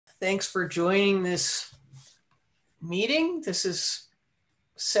Thanks for joining this meeting. This is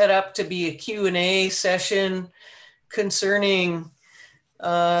set up to be a Q&A session concerning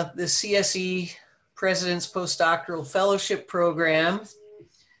the CSE President's Postdoctoral Fellowship Program,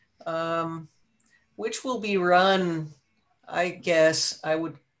 which will be run, I guess I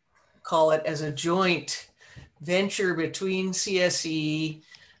would call it, as a joint venture between CSE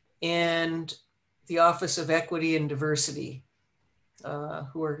and the Office of Equity and Diversity,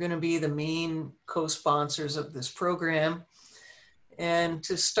 who are going to be the main co-sponsors of this program. And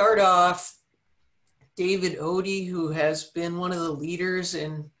to start off, David Odie, who has been one of the leaders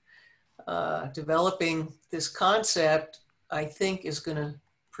in developing this concept, I think is going to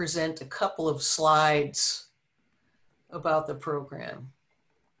present a couple of slides about the program.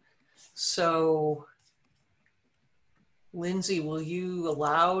 So, Lindsay, will you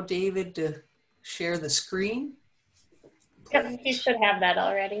allow David to share the screen? Yep, you should have that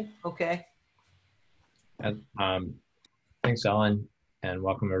already. Okay. And, thanks, Ellen, and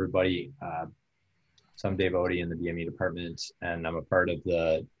welcome everybody. So I'm Dave Odie in the DME department, and I'm a part of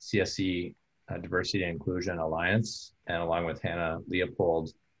the CSE Diversity and Inclusion Alliance, and along with Hannah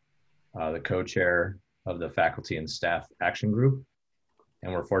Leopold, the co-chair of the Faculty and Staff Action Group.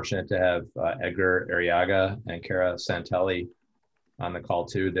 And we're fortunate to have Edgar Arriaga and Kara Santelli on the call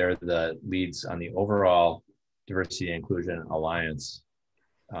too. They're the leads on the overall Diversity and Inclusion Alliance.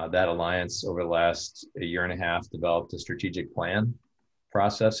 That alliance over the last year and a half developed a strategic plan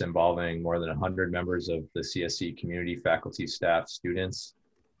process involving more than 100 members of the CSE community, faculty, staff, students,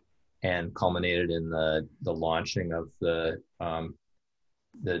 and culminated in the launching of the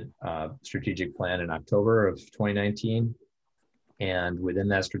strategic plan in October of 2019. And within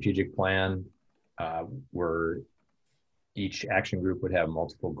that strategic plan, each action group would have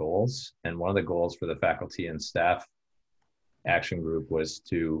multiple goals. And one of the goals for the faculty and staff action group was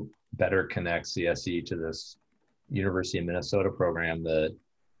to better connect CSE to this University of Minnesota program, the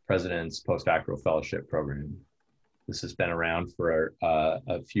President's Postdoctoral Fellowship Program. This has been around for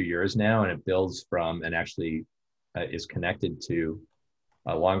a few years now, and it builds from and actually is connected to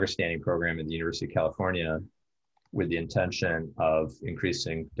a longer standing program at the University of California with the intention of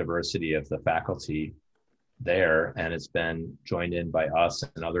increasing diversity of the faculty there. And it's been joined in by us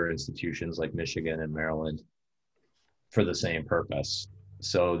and other institutions like Michigan and Maryland for the same purpose.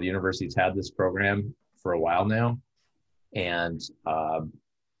 So the university's had this program for a while now, and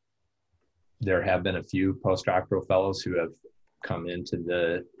there have been a few postdoctoral fellows who have come into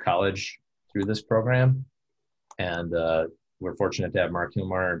the college through this program. And we're fortunate to have Mark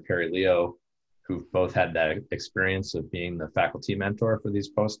Hilmar and Perry Leo, who've both had that experience of being the faculty mentor for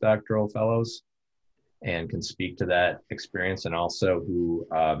these postdoctoral fellows and can speak to that experience, and also who,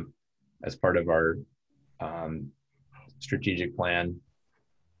 as part of our strategic plan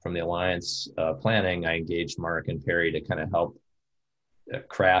from the Alliance planning, I engaged Mark and Perry to kind of help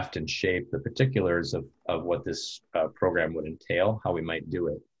craft and shape the particulars of what this program would entail, how we might do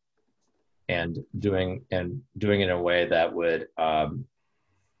it, and doing it in a way that would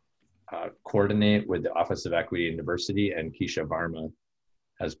coordinate with the Office of Equity and Diversity, and Keisha Varma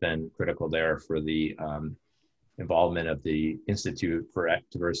has been critical there for the involvement of the Institute for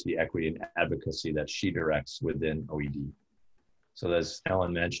Diversity, Equity, and Advocacy that she directs within OED. So as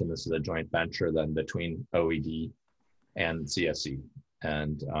Ellen mentioned, this is a joint venture then between OED and CSE,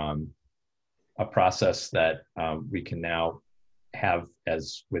 and a process that we can now have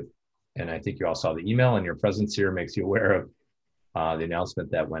and I think you all saw the email, and your presence here makes you aware of the announcement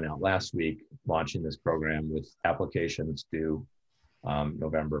that went out last week, launching this program with applications due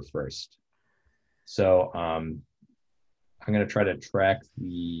November 1st. So I'm going to try to track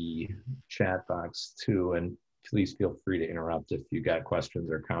the chat box too, and please feel free to interrupt if you got questions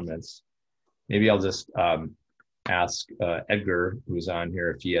or comments. Maybe I'll just ask Edgar, who's on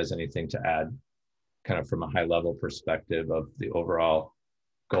here, if he has anything to add, kind of from a high level perspective of the overall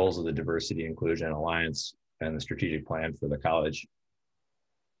goals of the Diversity Inclusion Alliance and the strategic plan for the college.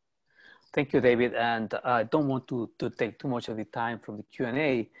 Thank you, David. And I don't want to take too much of the time from the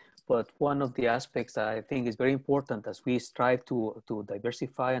Q&A, but one of the aspects that I think is very important as we strive to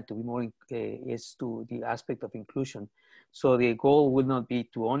diversify and to be more is to the aspect of inclusion. So the goal will not be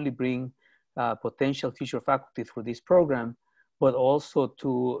to only bring potential future faculty through this program, but also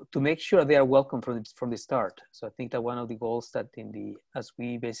to make sure they are welcome from the start. So I think that one of the goals that as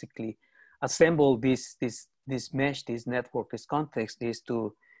we basically assemble this mesh, this network, this context, is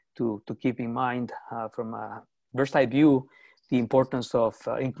to keep in mind from a bird's eye view the importance of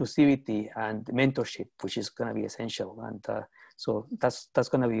inclusivity and mentorship, which is going to be essential. And so that's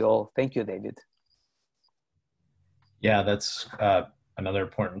going to be all. Thank you, David. Yeah, that's a another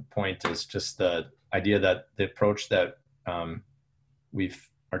important point is just the idea that the approach that we've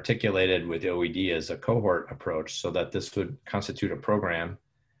articulated with OED as a cohort approach, so that this would constitute a program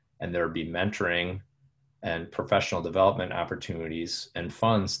and there would be mentoring and professional development opportunities and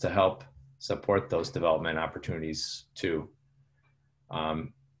funds to help support those development opportunities too.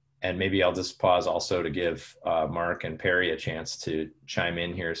 And maybe I'll just pause also to give Mark and Perry a chance to chime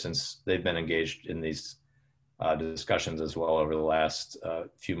in here, since they've been engaged in these discussions as well over the last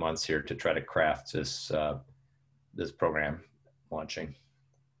few months here to try to craft this, this program launching.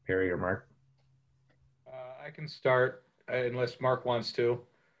 Perry or Mark? I can start unless Mark wants to.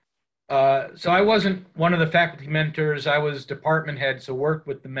 So I wasn't one of the faculty mentors. I was department head, so worked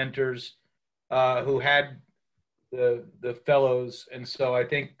with the mentors who had the fellows. And so I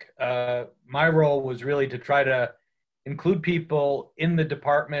think my role was really to try to include people in the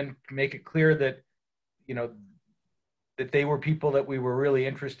department, make it clear that, you know, that they were people that we were really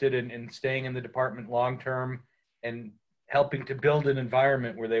interested in staying in the department long-term and helping to build an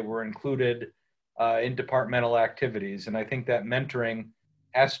environment where they were included in departmental activities. And I think that mentoring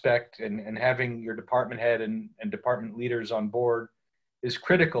aspect and having your department head and department leaders on board is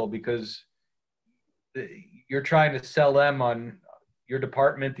critical, because you're trying to sell them on your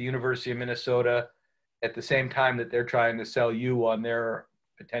department, the University of Minnesota, at the same time that they're trying to sell you on their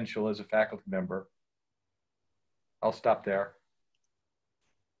potential as a faculty member. I'll stop there.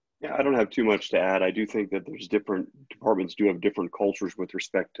 Yeah, I don't have too much to add. I do think that there's different departments do have different cultures with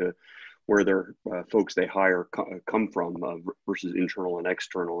respect to where their folks they hire come from versus internal and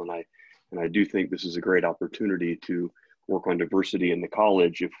external. And I do think this is a great opportunity to work on diversity in the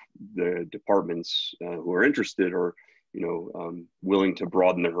college if the departments who are interested are, you know, willing to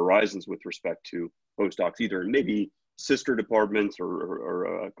broaden their horizons with respect to postdocs, either maybe sister departments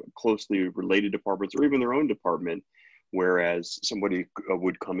or closely related departments, or even their own department, whereas somebody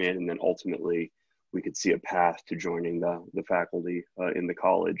would come in and then ultimately we could see a path to joining the faculty in the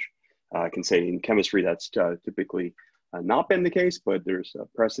college. I can say in chemistry that's typically not been the case, but there's a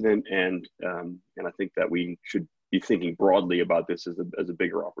precedent, and I think that we should be thinking broadly about this as a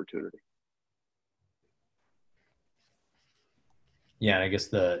bigger opportunity. Yeah, and I guess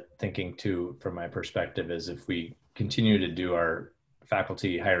the thinking too, from my perspective, is if we continue to do our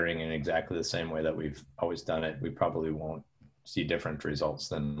faculty hiring in exactly the same way that we've always done it, we probably won't see different results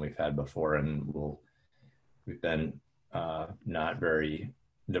than we've had before, and we've been not very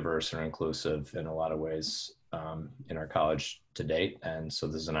diverse or inclusive in a lot of ways in our college to date. And so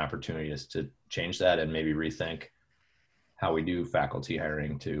this is an opportunity just to change that and maybe rethink how we do faculty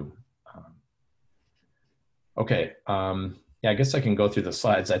hiring too. Okay, yeah, I guess I can go through the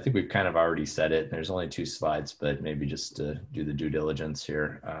slides. I think we've kind of already said it. There's only 2 slides, but maybe just to do the due diligence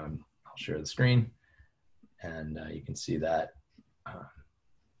here, I'll share the screen and you can see that.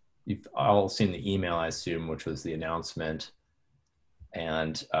 You've all seen the email, I assume, which was the announcement.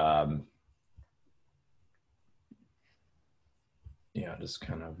 And yeah, just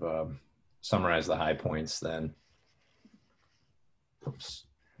kind of summarize the high points then. Oops.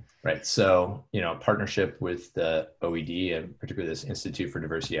 Right, so, you know, partnership with the OED and particularly this Institute for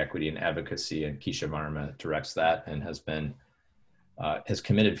Diversity, Equity, and Advocacy, and Keisha Varma directs that and has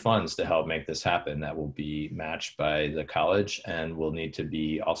committed funds to help make this happen. That will be matched by the college and will need to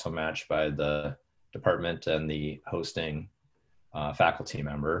be also matched by the department and the hosting faculty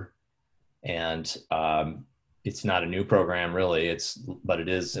member. And it's not a new program really, but it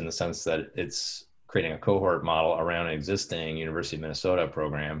is in the sense that it's creating a cohort model around an existing University of Minnesota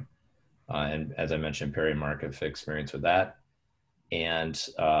program. And as I mentioned, Perry and Mark have experience with that. And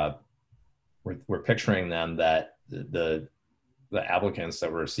we're picturing them that the applicants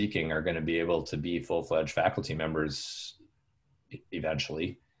that we're seeking are going to be able to be full-fledged faculty members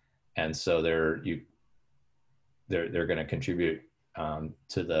eventually. And so they're going to contribute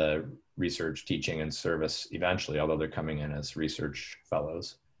to the research, teaching, and service eventually, although they're coming in as research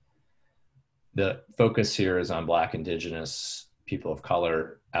fellows. The focus here is on Black, Indigenous, people of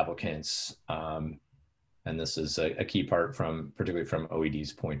color applicants. And this is a key part particularly from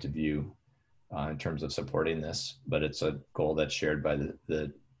OED's point of view in terms of supporting this, but it's a goal that's shared by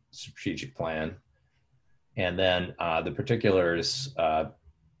the strategic plan. And then the particulars,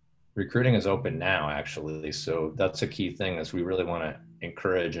 recruiting is open now actually. So that's a key thing, is we really want to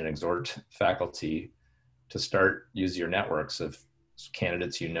encourage and exhort faculty to start use your networks of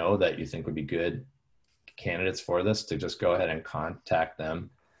candidates you know that you think would be good candidates for this, to just go ahead and contact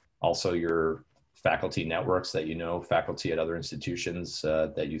them. Also your faculty networks that you know, faculty at other institutions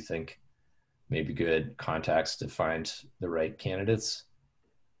that you think may be good contacts to find the right candidates.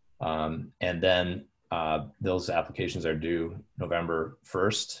 And then those applications are due November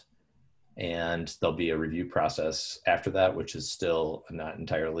 1st, and there'll be a review process after that, which is still not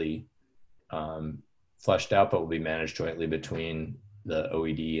entirely fleshed out, but will be managed jointly between the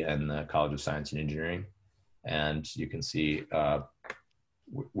OED and the College of Science and Engineering. And you can see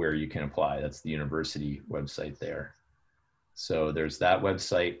where you can apply. That's the university website there. So there's that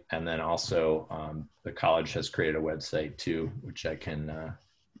website. And then also the college has created a website too, which I can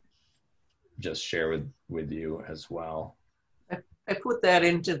just share with you as well. I put that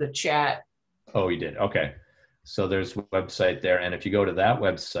into the chat. Oh, you did? Okay. So there's a website there. And if you go to that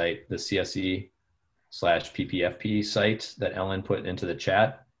website, the CSE/PPFP site that Ellen put into the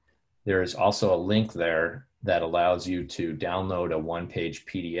chat, there is also a link there that allows you to download a one-page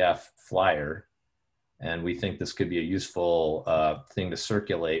PDF flyer. And we think this could be a useful thing to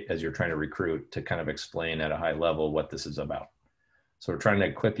circulate as you're trying to recruit, to kind of explain at a high level what this is about. So we're trying to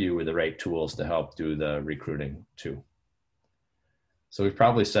equip you with the right tools to help do the recruiting too. So we've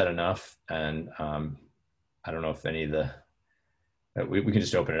probably said enough, and I don't know if any of the, we can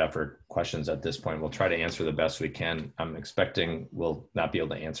just open it up for questions at this point. We'll try to answer the best we can. I'm expecting we'll not be able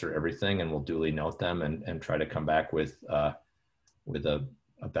to answer everything, and we'll duly note them and try to come back with a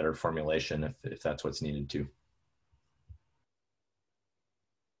better formulation if that's what's needed to.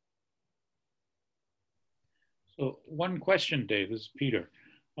 So one question, Dave, this is Peter.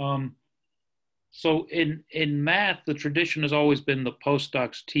 So in math, the tradition has always been the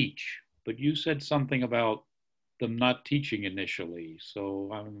postdocs teach, but you said something about them not teaching initially. So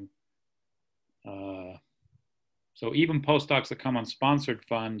so even postdocs that come on sponsored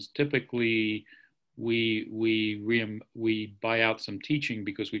funds, typically we buy out some teaching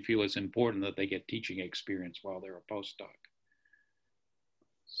because we feel it's important that they get teaching experience while they're a postdoc.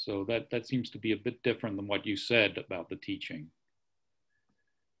 So that seems to be a bit different than what you said about the teaching.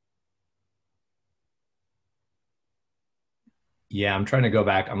 Yeah, I'm trying to go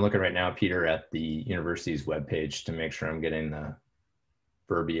back. I'm looking right now, Peter, at the university's webpage to make sure I'm getting the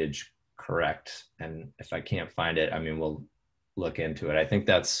verbiage correct. And if I can't find it, I mean, we'll look into it. I think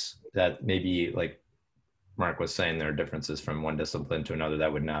that maybe, like Mark was saying, there are differences from one discipline to another.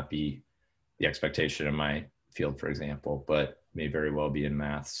 That would not be the expectation in my field, for example, but may very well be in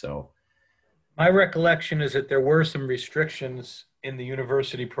math. So my recollection is that there were some restrictions in the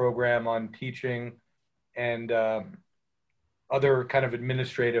university program on teaching and other kind of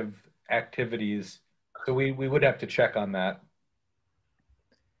administrative activities. So we would have to check on that.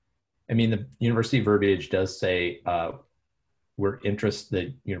 I mean, the university verbiage does say the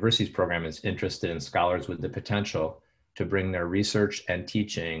university's program is interested in scholars with the potential to bring their research and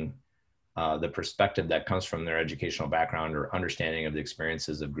teaching the perspective that comes from their educational background or understanding of the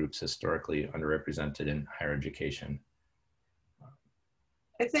experiences of groups historically underrepresented in higher education.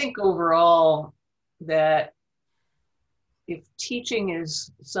 I think overall that if teaching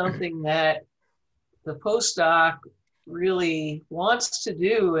is something that the postdoc really wants to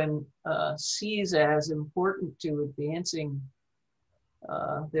do and sees as important to advancing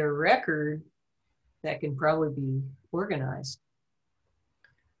their record, that can probably be organized.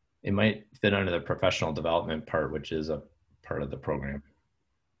 It might fit under the professional development part, which is a part of the program.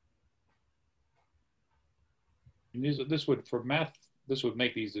 And this would, for math, this would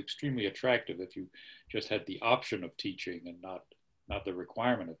make these extremely attractive if you just had the option of teaching and not the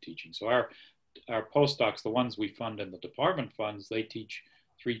requirement of teaching. So our postdocs, the ones we fund in the department funds, they teach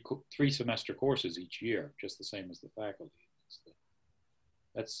three semester courses each year, just the same as the faculty.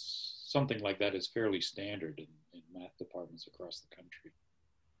 That's something like that is fairly standard in math departments across the country.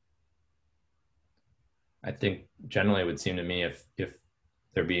 I think generally it would seem to me if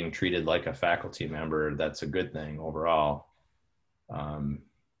they're being treated like a faculty member, that's a good thing overall,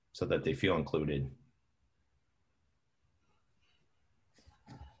 so that they feel included.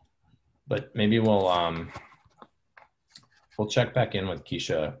 But maybe we'll check back in with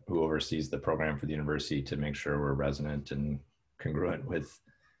Keisha, who oversees the program for the university, to make sure we're resonant and congruent with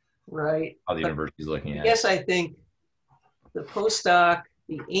how the university is looking at it. Yes, I think the postdoc,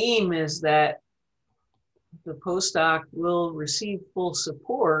 the aim is that the postdoc will receive full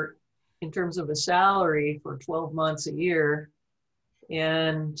support in terms of a salary for 12 months a year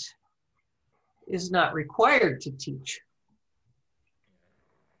and is not required to teach,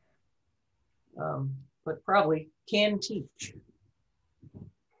 but probably can teach.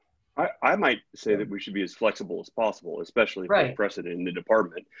 I might say that we should be as flexible as possible, especially if there's precedent in the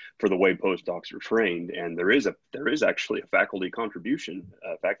department for the way postdocs are trained. And there is actually a faculty contribution,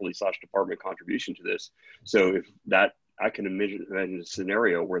 faculty/department contribution to this. So if that, I can imagine a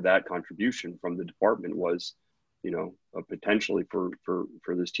scenario where that contribution from the department was potentially for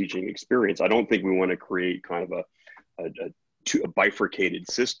this teaching experience. I don't think we want to create kind of a bifurcated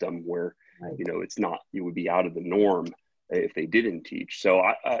system where, right. it would be out of the norm if they didn't teach. So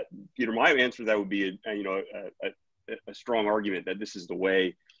my answer to that would be a strong argument that this is the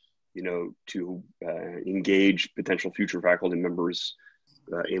way, to engage potential future faculty members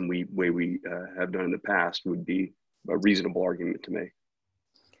in the way we have done in the past would be a reasonable argument to make.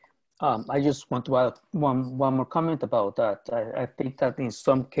 I just want to add one more comment about that. I think that in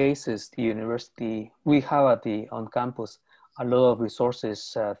some cases, the university, we have on campus a lot of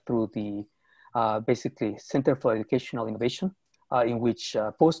resources through the basically Center for Educational Innovation, in which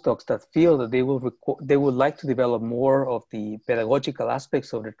postdocs that feel that they would like to develop more of the pedagogical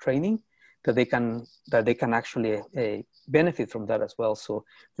aspects of the training, that they can actually benefit from that as well. So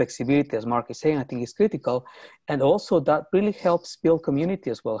flexibility, as Mark is saying, I think is critical. And also that really helps build community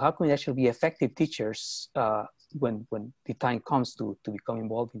as well. How can we actually be effective teachers when the time comes to become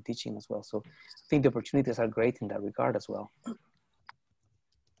involved in teaching as well? So I think the opportunities are great in that regard as well.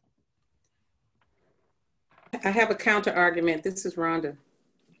 I have a counter argument. This is Rhonda.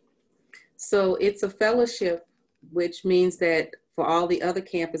 So it's a fellowship, which means that for all the other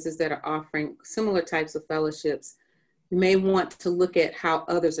campuses that are offering similar types of fellowships, you may want to look at how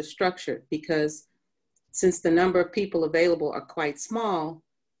others are structured, because since the number of people available are quite small,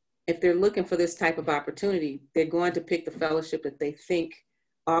 if they're looking for this type of opportunity, they're going to pick the fellowship that they think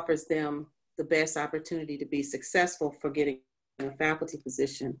offers them the best opportunity to be successful for getting a faculty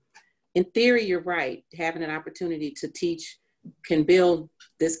position. In theory, you're right. Having an opportunity to teach can build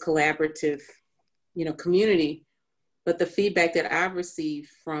this collaborative, community. But the feedback that I've received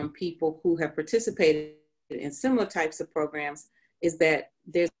from people who have participated in similar types of programs is that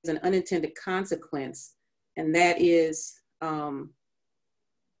there's an unintended consequence, and that is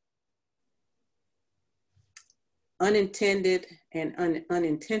unintended and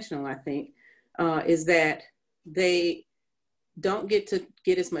unintentional, I think, is that they don't get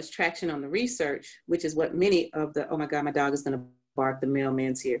as much traction on the research, which is what many of the, oh my God, my dog is gonna bark, the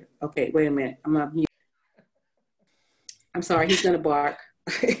mailman's here. Okay, wait a minute, I'm sorry, he's gonna bark.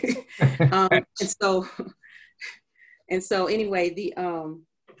 And so anyway,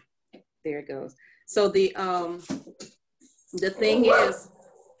 there it goes. So the thing is,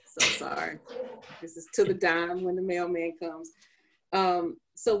 so sorry, this is to the dime when the mailman comes.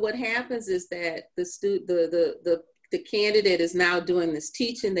 So what happens is that the candidate is now doing this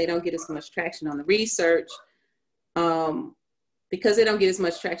teaching. They don't get as much traction on the research. Because they don't get as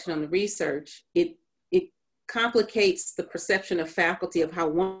much traction on the research, it complicates the perception of faculty of how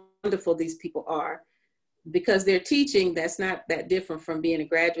wonderful these people are. Because they're teaching, that's not that different from being a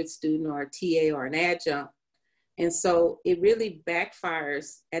graduate student or a TA or an adjunct. And so it really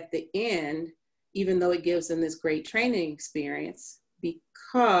backfires at the end, even though it gives them this great training experience,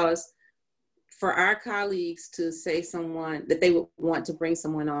 because for our colleagues to say someone that they would want to bring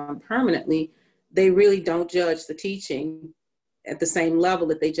someone on permanently, they really don't judge the teaching at the same level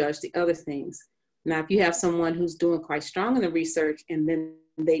that they judge the other things. Now, if you have someone who's doing quite strong in the research and then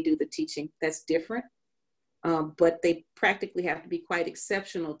they do the teaching, that's different. But they practically have to be quite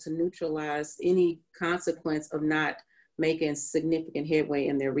exceptional to neutralize any consequence of not making significant headway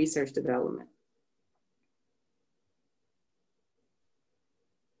in their research development.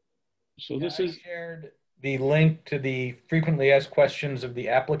 So this I is shared the link to the frequently asked questions of the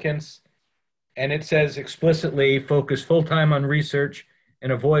applicants, and it says explicitly focus full-time on research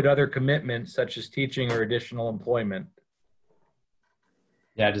and avoid other commitments such as teaching or additional employment.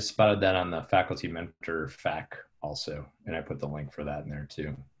 Yeah, I just spotted that on the faculty mentor FAQ also, and I put the link for that in there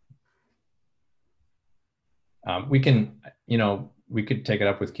too. We could take it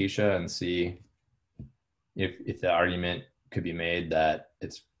up with Keisha and see if the argument could be made that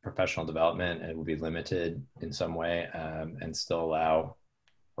it's professional development and it will be limited in some way, and still allow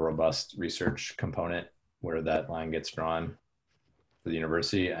a robust research component where that line gets drawn for the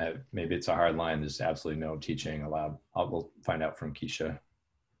university. Maybe it's a hard line. There's absolutely no teaching allowed. We'll find out from Keisha.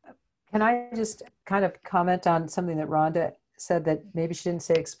 Can I just kind of comment on something that Rhonda said that maybe she didn't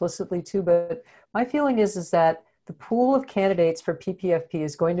say explicitly too, but my feeling is that the pool of candidates for PPFP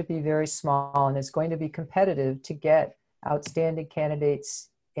is going to be very small and it's going to be competitive to get outstanding candidates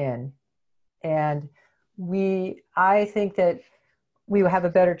in. And I think that we would have a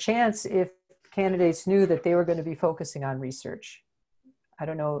better chance if candidates knew that they were going to be focusing on research. I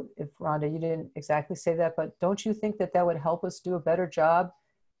don't know if Rhonda, you didn't exactly say that, but don't you think that that would help us do a better job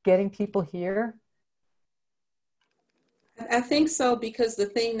getting people here? I think so, because the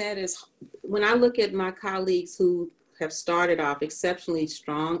thing that is, when I look at my colleagues who have started off exceptionally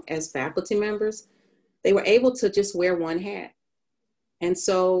strong as faculty members, they were able to just wear one hat. And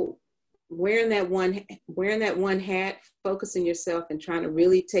so wearing that one hat, focusing yourself and trying to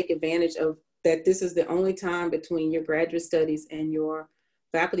really take advantage of that this is the only time between your graduate studies and your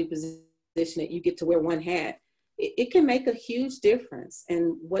faculty position that you get to wear one hat, it can make a huge difference.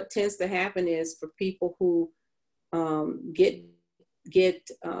 And what tends to happen is for people who get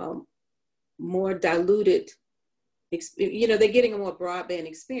more diluted, they're getting a more broadband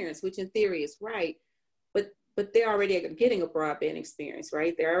experience, which in theory is right, but they're already getting a broadband experience,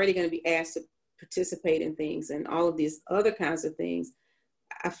 right? They're already going to be asked to participate in things and all of these other kinds of things.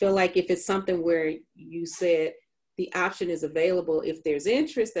 I feel like if it's something where you said the option is available, if there's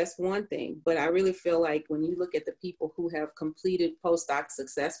interest, that's one thing. But I really feel like when you look at the people who have completed postdocs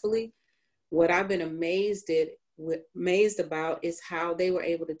successfully, what I've been amazed about is how they were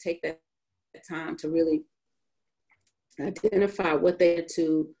able to take that time to really identify what they had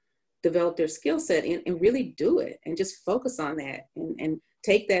to develop their skill set and really do it and just focus on that and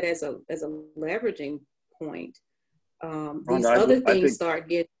take that as a leveraging point. These other things start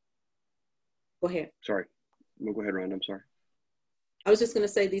getting, go ahead. Sorry, no, go ahead, Rhonda, I'm sorry. I was just gonna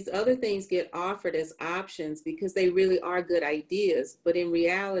say these other things get offered as options because they really are good ideas, but in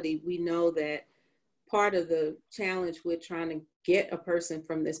reality, we know that part of the challenge with trying to get a person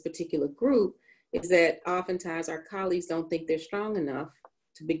from this particular group is that oftentimes our colleagues don't think they're strong enough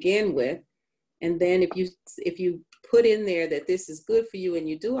to begin with. And then if you put in there that this is good for you and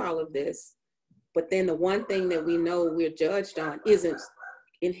you do all of this, but then the one thing that we know we're judged on isn't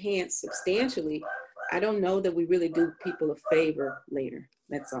enhanced substantially, I don't know that we really do people a favor later.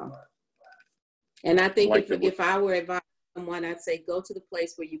 That's all. And I think if I were advising someone, I'd say go to the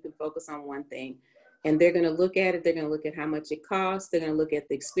place where you can focus on one thing. And they're going to look at it. They're going to look at how much it costs. They're going to look at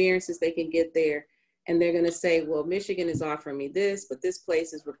the experiences they can get there. And they're going to say, well, Michigan is offering me this, but this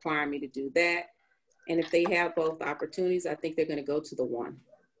place is requiring me to do that. And if they have both opportunities, I think they're going to go to the one.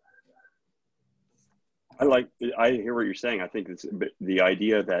 I hear what you're saying. I think it's the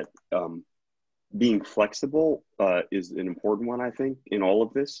idea that being flexible is an important one, I think, in all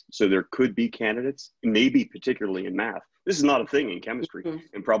of this. So there could be candidates, maybe particularly in math. This is not a thing in chemistry,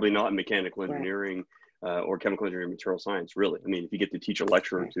 and probably not in mechanical engineering or chemical engineering and material science, really. I mean, if you get to teach a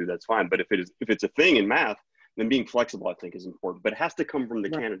lecture or two, that's fine. But if it's a thing in math, then being flexible, I think, is important. But it has to come from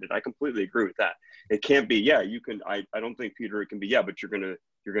the candidate. I completely agree with that. It can't be, yeah, you can. I don't think, Peter, it can be, yeah, but you're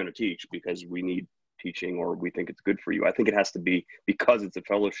gonna teach because we need teaching or we think it's good for you. I think it has to be, because it's a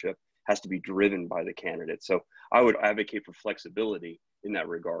fellowship, has to be driven by the candidate. So I would advocate for flexibility in that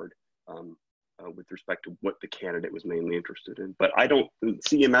regard with respect to what the candidate was mainly interested in. But I don't,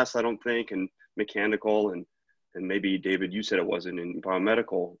 CMS, I don't think, and mechanical, and maybe David, you said it wasn't in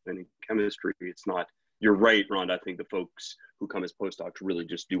biomedical and in chemistry, it's not. You're right, Rhonda. I think the folks who come as postdocs really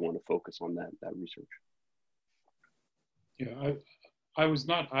just do want to focus on that research. Yeah, I was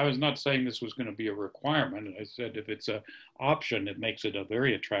not saying this was going to be a requirement. I said if it's an option, it makes it a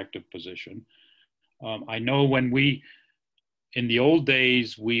very attractive position. I know when in the old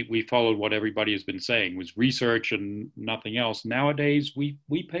days, we followed what everybody has been saying, was research and nothing else. Nowadays, we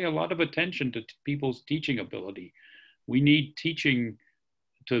pay a lot of attention to people's teaching ability. We need teaching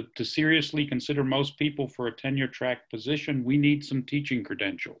to seriously consider most people for a tenure track position. We need some teaching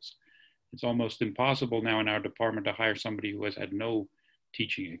credentials. It's almost impossible now in our department to hire somebody who has had no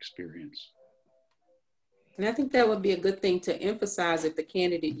teaching experience. And I think that would be a good thing to emphasize if the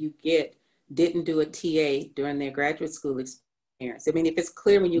candidate you get didn't do a TA during their graduate school experience. I mean, if it's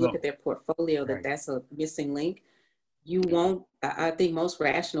clear when you look at their portfolio that that's a missing link, you won't, I think most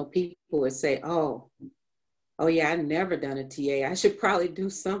rational people would say, oh yeah, I've never done a TA. I should probably do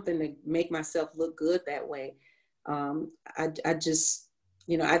something to make myself look good that way. I just,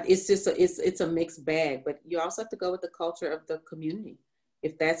 it's just, it's a mixed bag, but you also have to go with the culture of the community.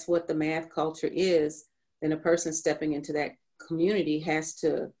 If that's what the math culture is, then a person stepping into that community has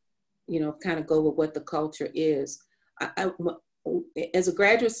to, kind of go with what the culture is. As a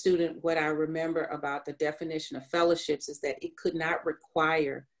graduate student, what I remember about the definition of fellowships is that it could not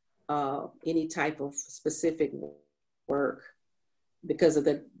require any type of specific work because of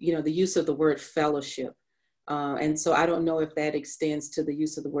the use of the word fellowship. And so I don't know if that extends to the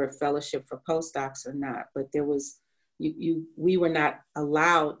use of the word fellowship for postdocs or not, but there was, we were not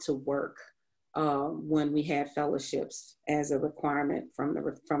allowed to work when we had fellowships as a requirement from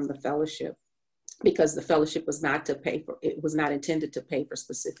the fellowship, because the fellowship was not to pay for, it was not intended to pay for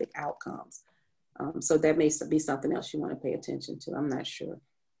specific outcomes. So that may be something else you want to pay attention to. I'm not sure.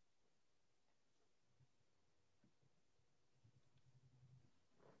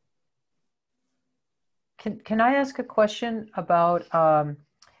 Can I ask a question about,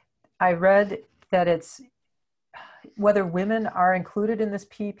 I read that it's whether women are included in this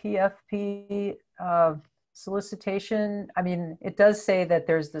PPFP solicitation. I mean, it does say that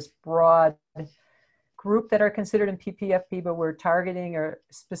there's this broad group that are considered in PPFP, but we're targeting or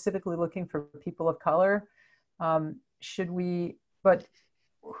specifically looking for people of color. But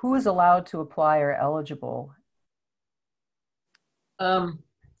who is allowed to apply or eligible?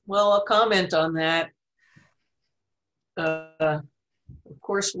 Well, I'll comment on that. Of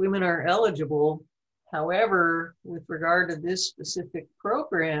course, women are eligible. However, with regard to this specific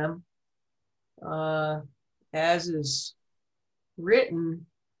program, as is written,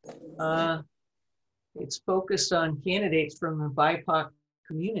 it's focused on candidates from the BIPOC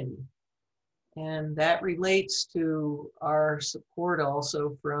community. And that relates to our support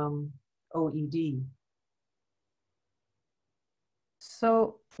also from OED.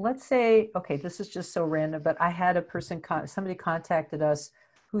 So let's say, okay, this is just so random, but I had a person, somebody contacted us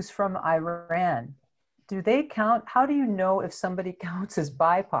who's from Iran. Do they count? How do you know if somebody counts as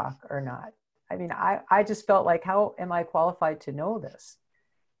BIPOC or not? I mean, I just felt like, how am I qualified to know this?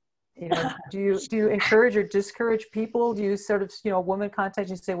 You know, do you encourage or discourage people? Do you sort of, a woman contact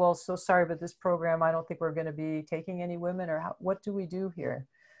you and say, well, so sorry, but this program, I don't think we're going to be taking any women, or what do we do here?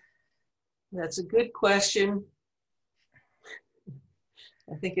 That's a good question.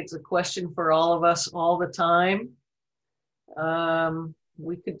 I think it's a question for all of us all the time.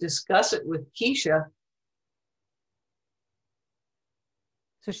 We could discuss it with Keisha.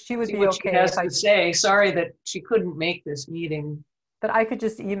 So she would See be what okay. She has to say. Sorry that she couldn't make this meeting. But I could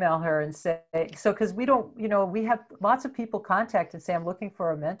just email her and say, so, because we don't, we have lots of people contact and say, I'm looking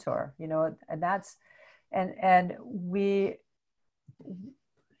for a mentor, and that's, and we,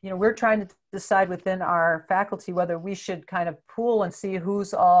 we're trying to decide within our faculty whether we should kind of pool and see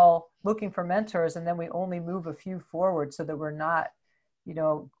who's all looking for mentors, and then we only move a few forward so that we're not,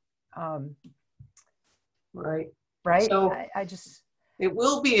 right. Right. So I just, it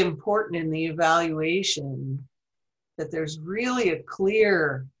will be important in the evaluation that there's really a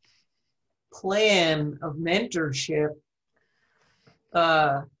clear plan of mentorship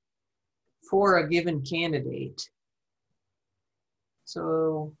for a given candidate.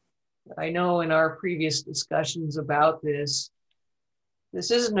 So I know in our previous discussions about this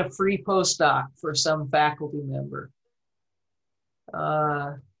isn't a free postdoc for some faculty member.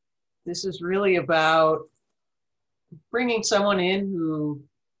 This is really about bringing someone in who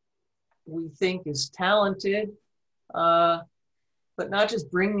we think is talented, but not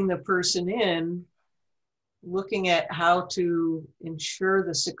just bringing the person in, looking at how to ensure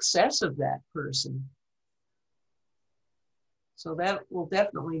the success of that person. So that will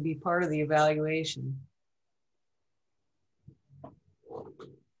definitely be part of the evaluation.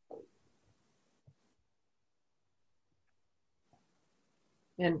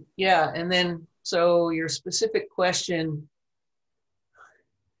 And yeah, and then, so your specific question,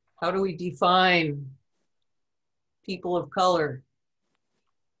 how do we define people of color?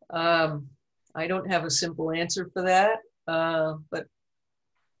 I don't have a simple answer for that, but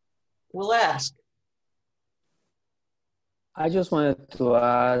we'll ask. I just wanted to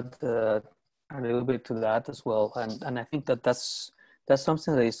add a little bit to that as well, and I think that's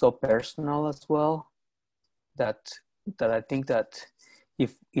something that is so personal as well, that I think that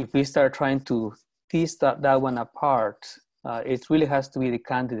if we start trying to tease that one apart, it really has to be the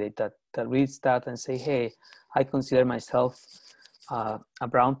candidate that reads that and say, hey, I consider myself a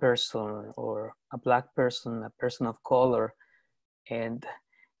brown person or a black person, a person of color, and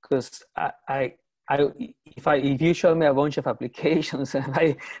because if you show me a bunch of applications and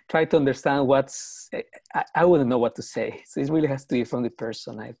I try to understand I wouldn't know what to say. So it really has to be from the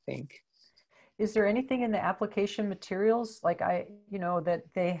person, I think. Is there anything in the application materials, like that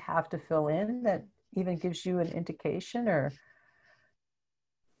they have to fill in that even gives you an indication? Or,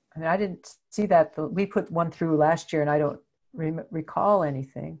 I mean, I didn't see that. We put one through last year and I don't recall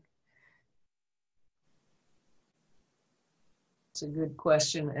anything. It's a good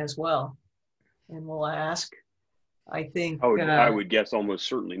question as well. And we'll ask. I think I would guess almost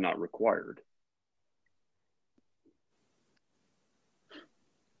certainly not required.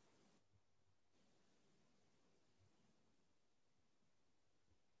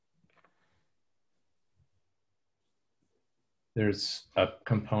 There's a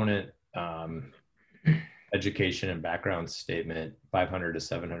component education and background statement, 500 to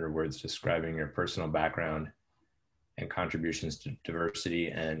 700 words describing your personal background and contributions to diversity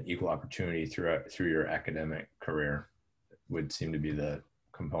and equal opportunity through your academic career would seem to be the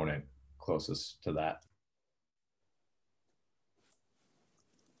component closest to that.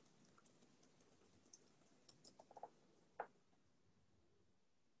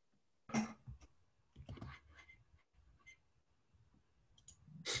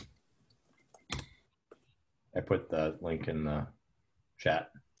 I put the link in the chat.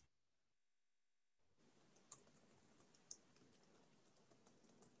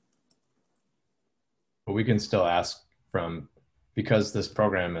 But we can still ask from, because this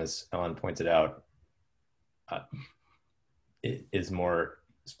program, as Ellen pointed out, it is more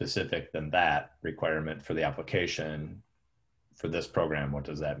specific than that requirement for the application for this program. What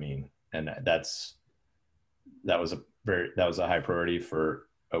does that mean? And that was a high priority for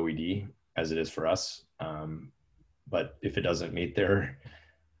OED, as it is for us. But if it doesn't meet their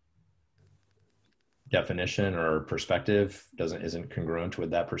definition or perspective, isn't congruent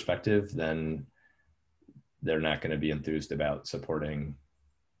with that perspective, then they're not going to be enthused about supporting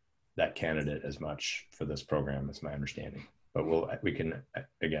that candidate as much for this program, is my understanding. But we can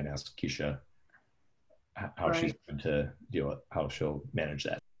again ask Keisha how she's going to deal with, how she'll manage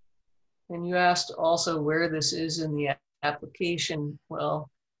that. And you asked also where this is in the application.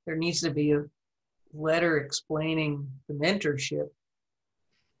 Well, there needs to be a letter explaining the mentorship.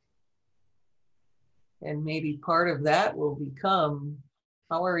 And maybe part of that will become,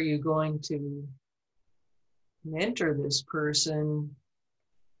 how are you going to mentor this person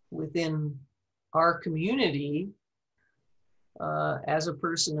within our community as a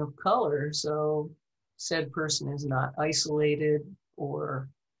person of color, so said person is not isolated or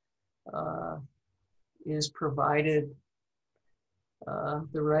is provided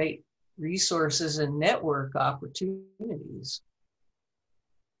the right resources and network opportunities.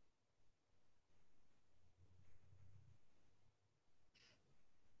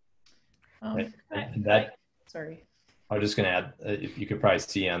 Sorry. I was just going to add, if you could probably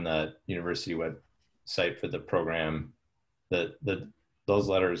see on the university website for the program, those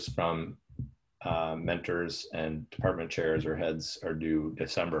letters from mentors and department chairs or heads are due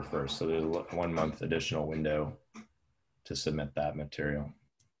December 1st. So there's a 1 month additional window to submit that material.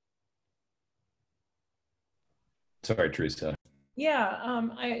 Sorry, Teresa. Yeah,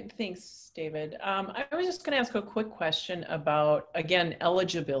 thanks, David. I was just going to ask a quick question about, again,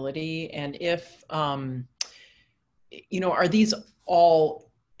 eligibility, and if, are these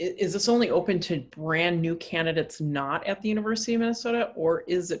all, is this only open to brand new candidates not at the University of Minnesota, or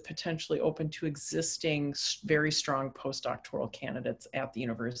is it potentially open to existing very strong postdoctoral candidates at the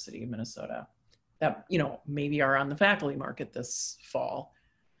University of Minnesota that, maybe are on the faculty market this fall?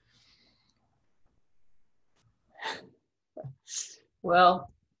 Well,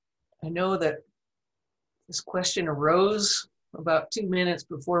 I know that this question arose about 2 minutes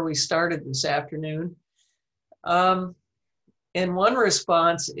before we started this afternoon. And one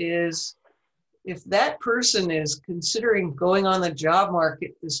response is, if that person is considering going on the job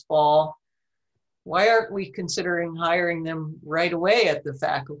market this fall, why aren't we considering hiring them right away at the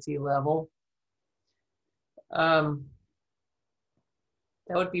faculty level? That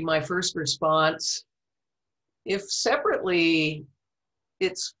would be my first response. If separately,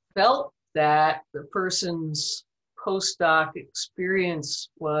 it's felt that the person's postdoc experience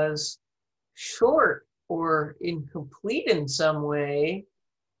was short or incomplete in some way,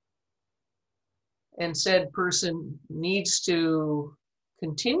 and said person needs to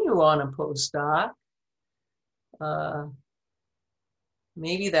continue on a postdoc,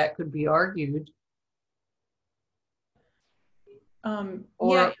 maybe that could be argued.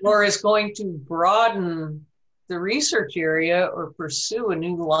 Or is going to broaden the research area or pursue a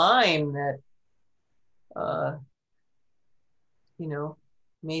new line that,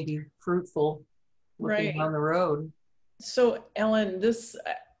 may be fruitful looking down the road. So Ellen,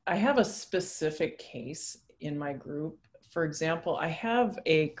 I have a specific case in my group. For example, I have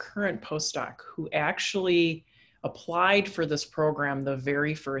a current postdoc who actually applied for this program the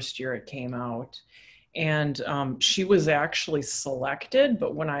very first year it came out. And she was actually selected,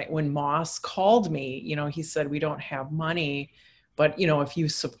 but when Moss called me, he said, we don't have money, but if you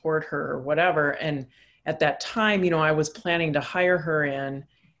support her or whatever. And at that time, I was planning to hire her in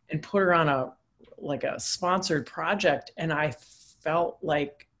and put her on a sponsored project. And I felt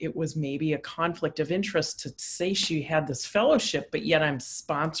like it was maybe a conflict of interest to say she had this fellowship, but yet I'm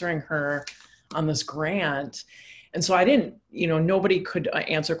sponsoring her on this grant. And so I didn't, nobody could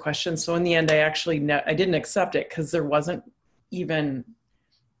answer questions. So in the end, I didn't accept it because there wasn't even,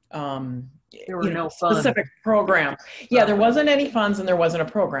 there were no specific program. Yeah, there wasn't any funds and there wasn't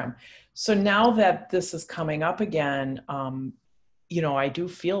a program. So now that this is coming up again, I do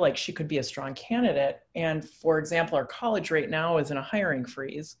feel like she could be a strong candidate. And for example, our college right now is in a hiring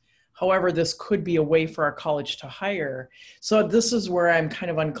freeze. However, this could be a way for our college to hire. So this is where I'm kind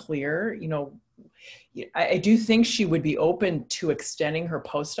of unclear. I do think she would be open to extending her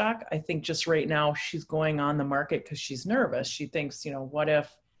postdoc. I think just right now she's going on the market because she's nervous. She thinks, what if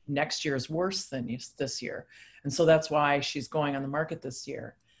next year is worse than this year. And so that's why she's going on the market this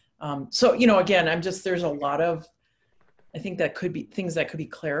year. So, you know, again, there's a lot of, I think that could be things that could be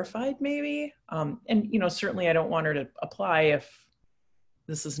clarified maybe. And, you know, certainly I don't want her to apply if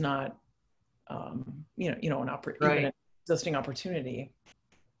this is not, even an existing opportunity.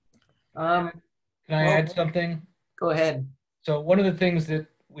 Can I add something? Go ahead. So one of the things that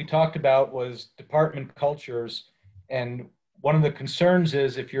we talked about was department cultures. And one of the concerns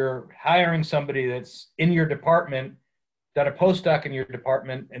is if you're hiring somebody that's in your department, got a postdoc in your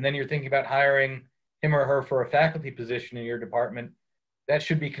department, and then you're thinking about hiring him or her for a faculty position in your department, that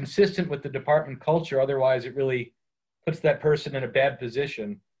should be consistent with the department culture. Otherwise, it really puts that person in a bad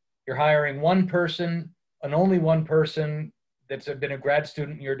position. You're hiring one person and only one person that's been a grad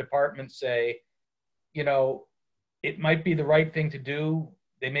student in your department, say, you know, it might be the right thing to do.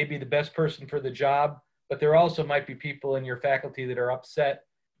 They may be the best person for the job, but there also might be people in your faculty that are upset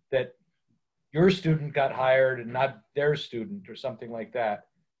that your student got hired and not their student or something like that.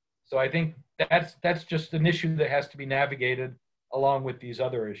 So I think that's just an issue that has to be navigated along with these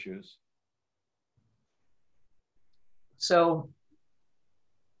other issues. So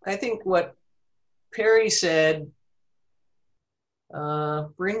I think what Perry said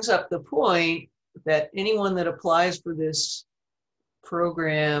brings up the point that anyone that applies for this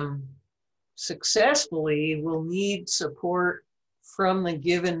program successfully will need support from the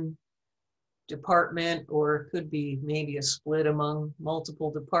given department, or it could be maybe a split among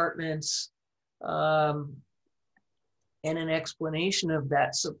multiple departments, and an explanation of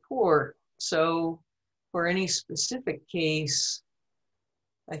that support. So for any specific case,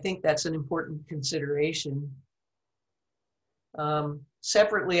 I think that's an important consideration.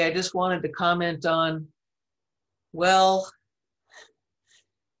 Separately, I just wanted to comment on, well,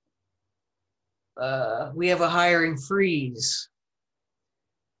 we have a hiring freeze.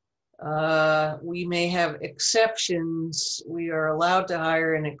 We may have exceptions. We are allowed to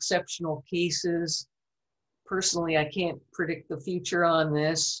hire in exceptional cases. Personally, I can't predict the future on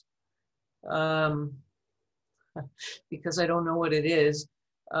this because I don't know what it is.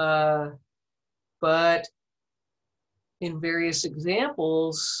 But in various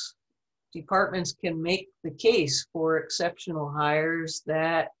examples, departments can make the case for exceptional hires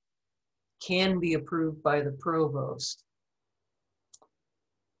that can be approved by the provost.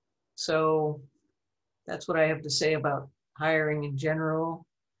 So that's what I have to say about hiring in general.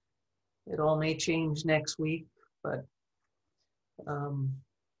 It all may change next week, but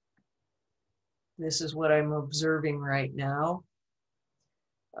this is what I'm observing right now.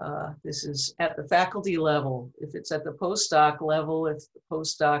 This is at the faculty level. If it's at the postdoc level, if the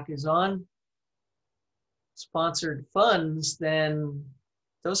postdoc is on sponsored funds, then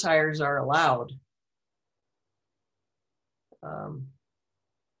those hires are allowed.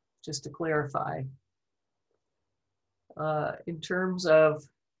 Just to clarify. In terms of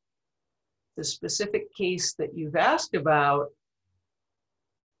the specific case that you've asked about,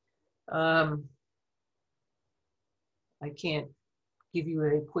 I can't give you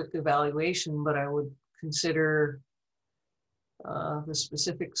a quick evaluation, but I would consider the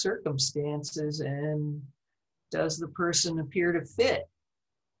specific circumstances and does the person appear to fit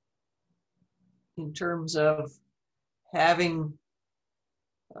in terms of having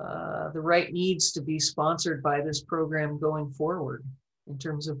the right needs to be sponsored by this program going forward in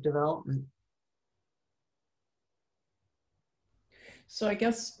terms of development. So I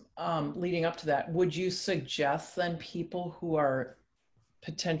guess leading up to that, would you suggest then people who are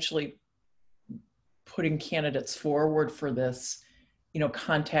potentially putting candidates forward for this,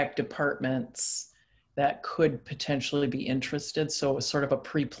 contact departments that could potentially be interested? So it's sort of a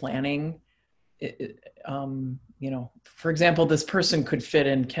pre-planning, for example, this person could fit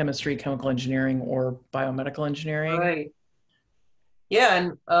in chemistry, chemical engineering, or biomedical engineering. Right.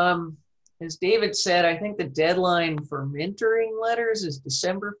 Yeah, and as David said, I think the deadline for mentoring letters is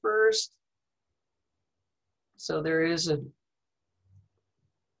December 1st. So there is a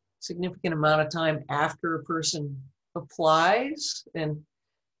significant amount of time after a person applies. And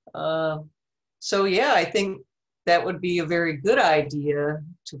so, yeah, I think that would be a very good idea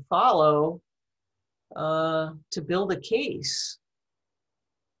to follow to build a case.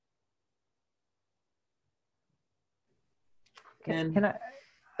 Can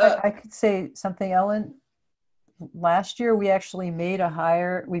I could say something, Ellen? Last year, we actually made an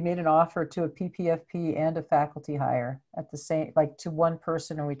offer to a PPFP and a faculty hire at the same, like to one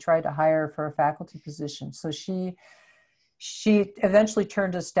person, and we tried to hire for a faculty position. So she eventually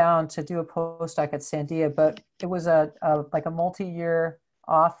turned us down to do a postdoc at Sandia, but it was like a multi-year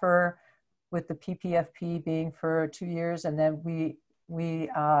offer with the PPFP being for 2 years. And then we we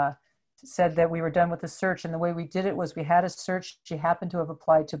said that we were done with the search. And the way we did it was we had a search. She happened to have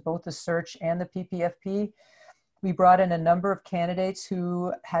applied to both the search and the PPFP. We brought in a number of candidates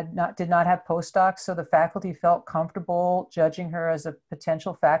who did not have postdocs, so the faculty felt comfortable judging her as a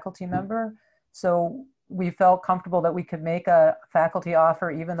potential faculty member. So we felt comfortable that we could make a faculty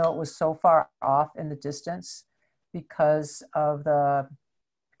offer even though it was so far off in the distance because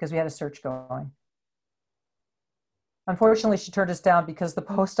we had a search going. Unfortunately, she turned us down because the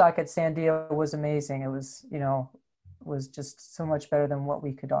postdoc at Sandia was amazing. It was, was just so much better than what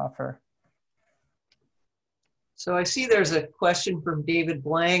we could offer. So I see there's a question from David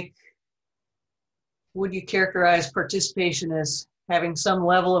Blank. Would you characterize participation as having some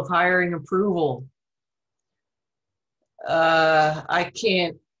level of hiring approval? I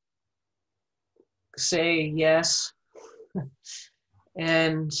can't say yes.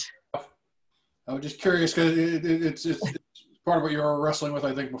 And I was just curious because it's part of what you were wrestling with,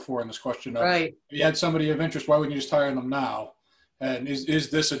 I think, before in this question. Right. If you had somebody of interest, why wouldn't you just hire them now? And is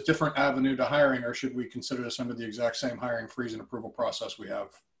this a different avenue to hiring, or should we consider this under the exact same hiring freeze and approval process we have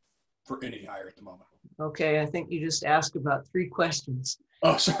for any hire at the moment? Okay, I think you just asked about 3 questions.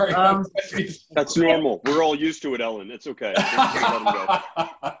 Oh, sorry. That's normal. We're all used to it, Ellen. It's okay. Let them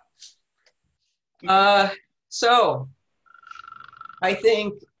go. So I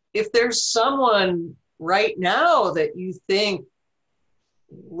think if there's someone right now that you think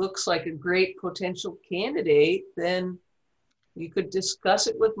looks like a great potential candidate, then you could discuss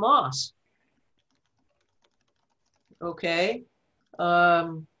it with Moss. Okay.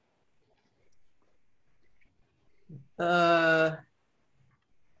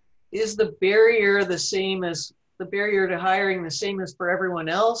 Is the barrier the same as the barrier to hiring the same as for everyone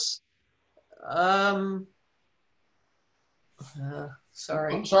else?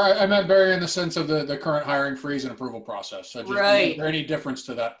 Sorry. I'm sorry, I meant barrier in the sense of the current hiring freeze and approval process. So just, right. Is there any difference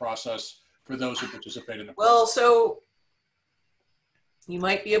to that process for those who participate in the process? Well, so you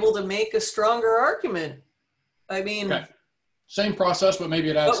might be able to make a stronger argument. I mean, okay. Same process, but maybe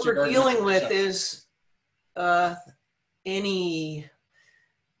it adds what we're dealing with is any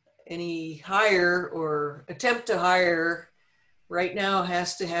hire or attempt to hire right now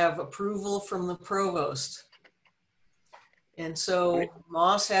has to have approval from the provost. And so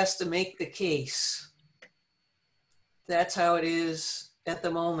Moss has to make the case. That's how it is at the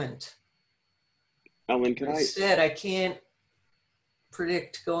moment. Ellen, can I can't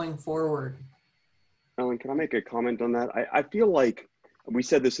predict going forward. Ellen, can I make a comment on that? I feel like we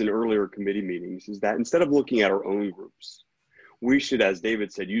said this in earlier committee meetings, is that instead of looking at our own groups, we should, as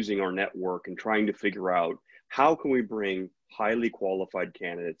David said, using our network and trying to figure out how can we bring highly qualified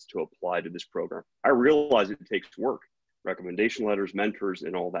candidates to apply to this program. I realize it takes work, recommendation letters, mentors,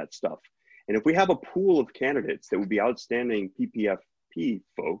 and all that stuff. And if we have a pool of candidates that would be outstanding PPFP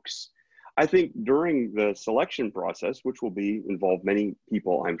folks, I think during the selection process, which will involve many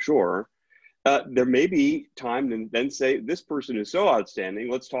people, I'm sure, there may be time to then say, this person is so outstanding,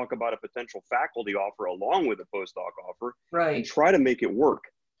 let's talk about a potential faculty offer along with a postdoc offer, right, and try to make it work.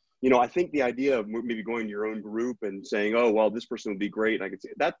 You know, I think the idea of maybe going to your own group and saying, oh, well, this person would be great, I could say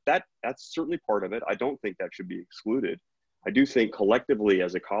that's certainly part of it. I don't think that should be excluded. I do think collectively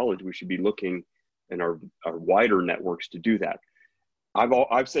as a college, we should be looking in our wider networks to do that.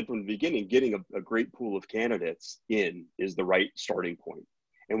 I've said from the beginning, getting a great pool of candidates in is the right starting point.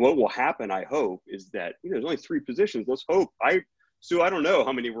 And what will happen, I hope, is that there's only 3 positions. Let's hope. Sue, I don't know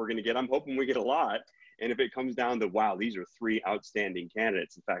how many we're going to get. I'm hoping we get a lot. And if it comes down to, wow, these are 3 outstanding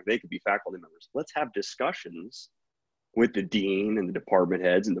candidates, in fact, they could be faculty members. Let's have discussions with the dean and the department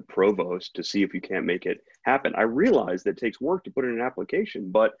heads and the provost to see if you can't make it happen. I realize that it takes work to put in an application,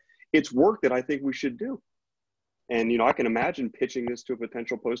 but it's work that I think we should do. And, I can imagine pitching this to a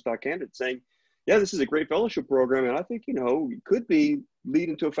potential postdoc candidate saying, yeah, this is a great fellowship program. And I think, it could be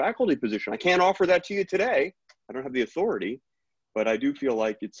leading to a faculty position. I can't offer that to you today. I don't have the authority, but I do feel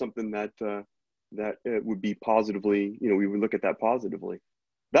like it's something that, it would be positively, we would look at that positively.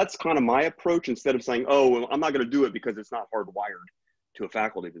 That's kind of my approach instead of saying, oh, well, I'm not going to do it because it's not hardwired to a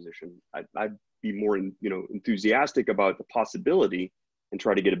faculty position. I'd be more, enthusiastic about the possibility and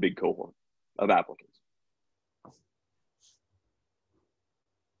try to get a big cohort of applicants.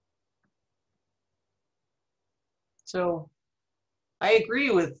 So I agree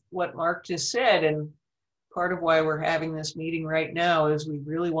with what Mark just said. And part of why we're having this meeting right now is we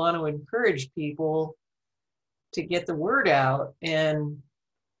really want to encourage people to get the word out. And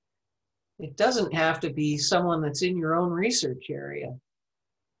it doesn't have to be someone that's in your own research area,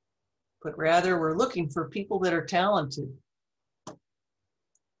 but rather we're looking for people that are talented.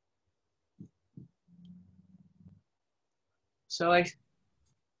 So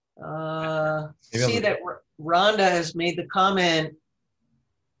See that Rhonda has made the comment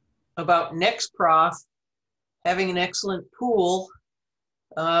about NextProf having an excellent pool.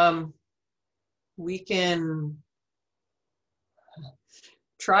 We can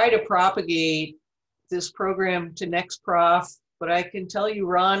try to propagate this program to NextProf, but I can tell you,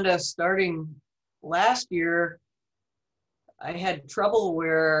 Rhonda, starting last year, I had trouble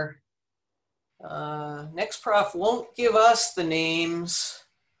where NextProf won't give us the names.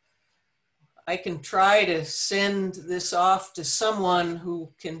 I can try to send this off to someone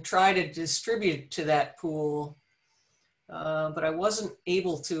who can try to distribute to that pool, but I wasn't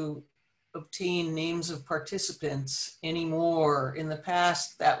able to obtain names of participants anymore. In the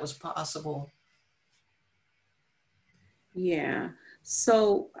past, that was possible. Yeah.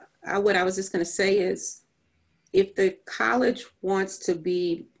 So what I was just going to say is, if the college wants to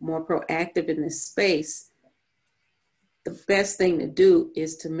be more proactive in this space, the best thing to do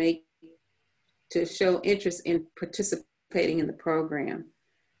is to show interest in participating in the program.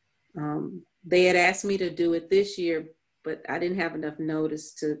 They had asked me to do it this year, but I didn't have enough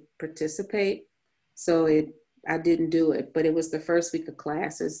notice to participate. So I didn't do it, but it was the first week of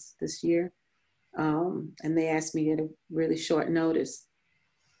classes this year. And they asked me at a really short notice.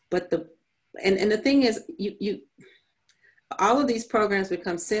 But the thing is, all of these programs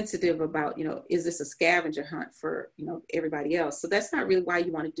become sensitive about, is this a scavenger hunt for, everybody else? So that's not really why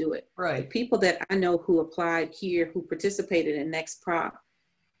you want to do it. Right. The people that I know who applied here, who participated in NextProf,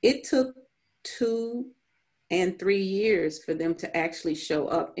 it took 2 and 3 years for them to actually show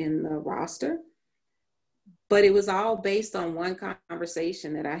up in the roster. But it was all based on one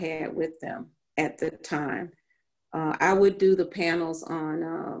conversation that I had with them at the time. I would do the panels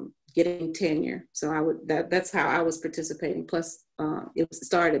on getting tenure. So that's how I was participating. Plus it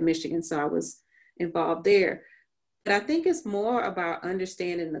started at Michigan, so I was involved there. But I think it's more about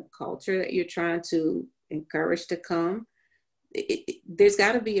understanding the culture that you're trying to encourage to come. There's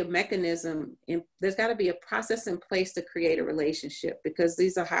got to be a mechanism, there's got to be a process in place to create a relationship, because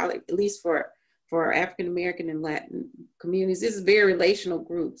these are highly, at least for African-American and Latin communities, this is very relational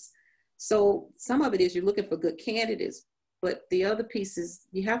groups. So some of it is you're looking for good candidates, but the other piece is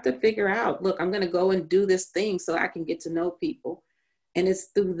you have to figure out, look, I'm going to go and do this thing so I can get to know people. And it's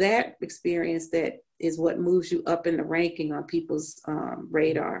through that experience that is what moves you up in the ranking on people's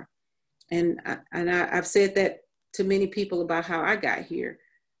radar. And I've said that to many people about how I got here.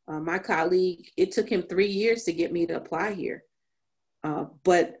 My colleague, it took him 3 years to get me to apply here.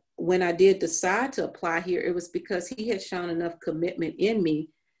 But when I did decide to apply here, it was because he had shown enough commitment in me,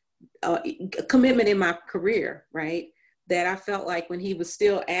 commitment in my career, right? That I felt like when he was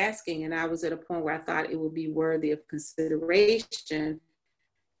still asking and I was at a point where I thought it would be worthy of consideration,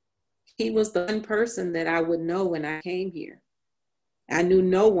 he was the one person that I would know when I came here. I knew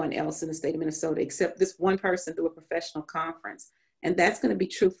no one else in the state of Minnesota except this one person through a professional conference. And that's going to be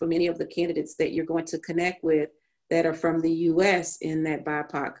true for many of the candidates that you're going to connect with that are from the US in that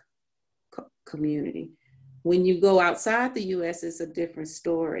BIPOC community. When you go outside the US, it's a different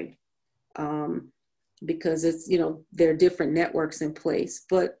story because it's, there are different networks in place.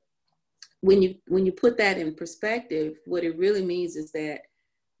 But when you put that in perspective, what it really means is that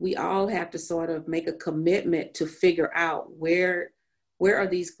we all have to sort of make a commitment to figure out where are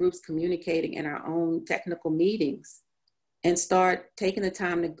these groups communicating in our own technical meetings, and start taking the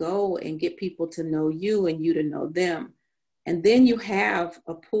time to go and get people to know you and you to know them. And then you have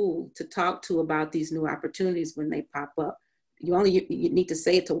a pool to talk to about these new opportunities when they pop up. You need to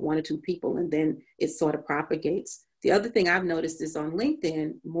say it to 1 or 2 people, and then it sort of propagates. The other thing I've noticed is on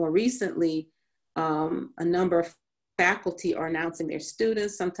LinkedIn, more recently, a number of faculty are announcing their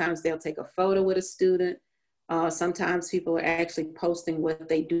students. Sometimes they'll take a photo with a student. Sometimes people are actually posting what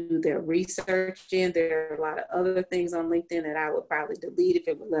they do their research in. There are a lot of other things on LinkedIn that I would probably delete if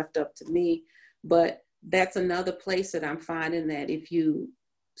it were left up to me. But that's another place that I'm finding that if you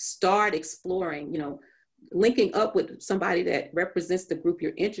start exploring, linking up with somebody that represents the group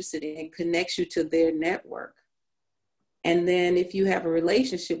you're interested in connects you to their network. And then if you have a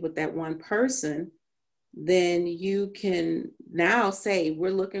relationship with that one person, then you can now say,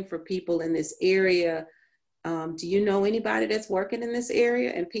 we're looking for people in this area. Do you know anybody that's working in this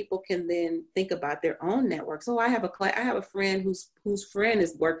area? And people can then think about their own networks. So I have a friend whose friend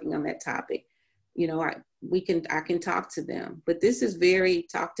is working on that topic. I can talk to them, but this is very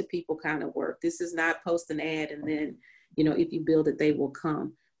talk to people kind of work. This is not post an ad and then, if you build it, they will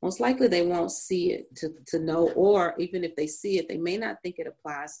come. Most likely they won't see it to know, or even if they see it, they may not think it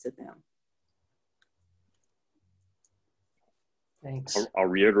applies to them. Thanks. I'll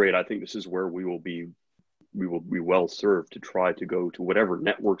reiterate, I think this is where we will be will be well served to try to go to whatever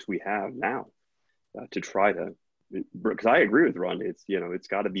networks we have now to try to, because I agree with Ron. It's, it's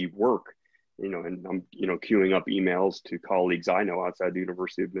got to be work, and I'm, queuing up emails to colleagues I know outside the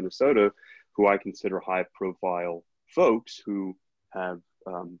University of Minnesota who I consider high profile folks who have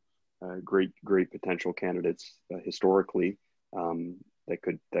great potential candidates historically that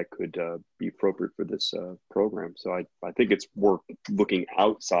could be appropriate for this program. So I think it's worth looking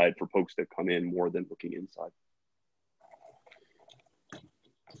outside for folks that come in more than looking inside.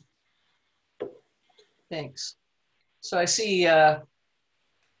 Thanks. So I see there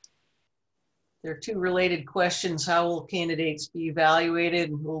are two related questions. How will candidates be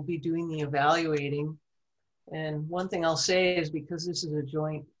evaluated, and who will be doing the evaluating? And one thing I'll say is, because this is a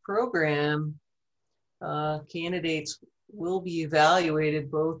joint program, candidates will be evaluated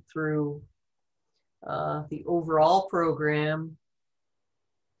both through the overall program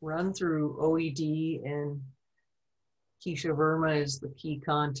run through OED, and Keisha Verma is the key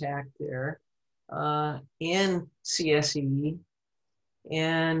contact there, and CSE.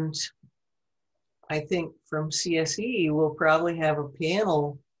 And I think from CSE, we'll probably have a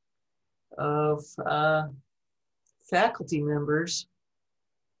panel of faculty members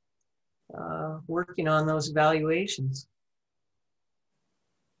working on those evaluations.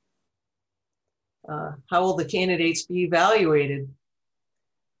 How will the candidates be evaluated?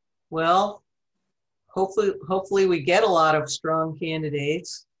 Well, hopefully we get a lot of strong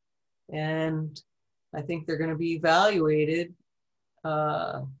candidates, and I think they're going to be evaluated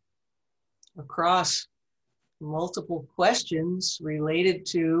across multiple questions related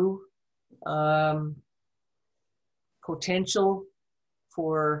to potential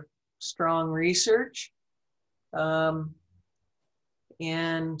for strong research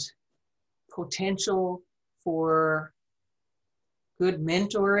and potential for good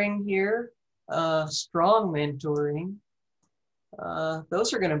mentoring here, strong mentoring.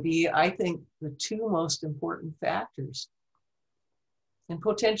 Those are going to be, I think, the two most important factors. And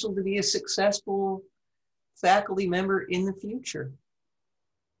potential to be a successful faculty member in the future.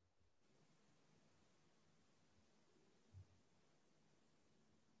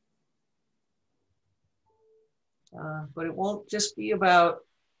 But it won't just be about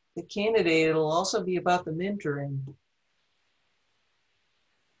the candidate, it'll also be about the mentoring.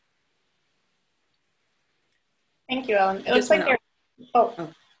 Thank you, Ellen. It looks like you're, go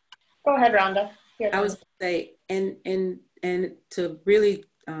ahead, Rhonda. I was going to say, and to really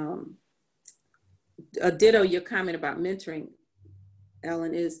ditto your comment about mentoring,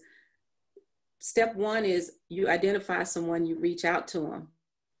 Ellen, is step one is you identify someone, you reach out to them.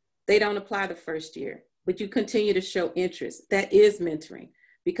 They don't apply the first year, but you continue to show interest. That is mentoring,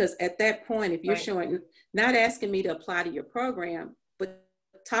 because at that point, if you're showing, not asking me to apply to your program, but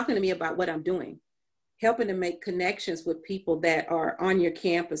talking to me about what I'm doing, helping to make connections with people that are on your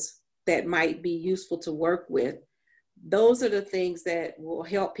campus that might be useful to work with. Those are the things that will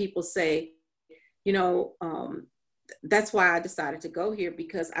help people say, that's why I decided to go here,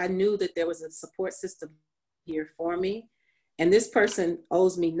 because I knew that there was a support system here for me. And this person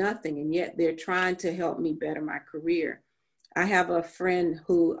owes me nothing, and yet they're trying to help me better my career. I have a friend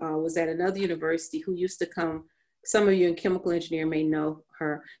who was at another university who used to come, some of you in chemical engineering may know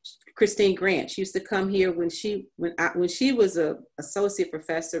her, Christine Grant. She used to come here when she was a associate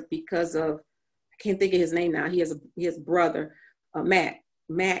professor because of, I can't think of his name now. He has a brother, Mac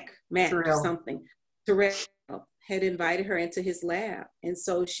or something. Terrell had invited her into his lab. And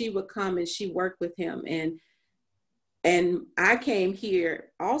so she would come and she worked with him. And I came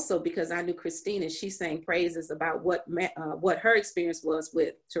here also because I knew Christine, and she sang praises about what her experience was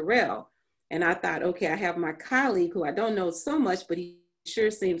with Terrell. And I thought, okay, I have my colleague who I don't know so much, but he sure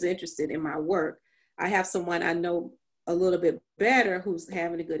seems interested in my work. I have someone I know a little bit better who's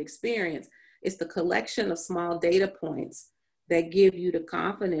having a good experience. It's the collection of small data points that give you the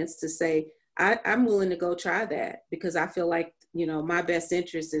confidence to say, I'm willing to go try that, because I feel like, my best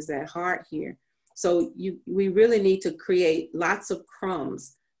interest is at heart here. So we really need to create lots of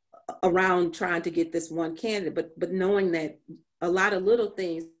crumbs around trying to get this one candidate, but knowing that a lot of little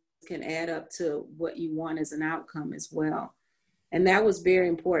things can add up to what you want as an outcome as well. And that was very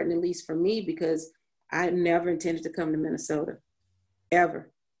important, at least for me, because I never intended to come to Minnesota,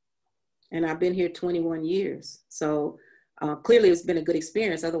 ever. And I've been here 21 years. So clearly it's been a good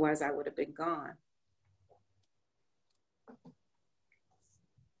experience. Otherwise I would have been gone.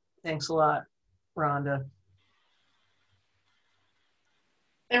 Thanks a lot, Rhonda.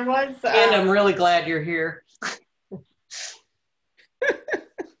 There was, and I'm really glad you're here.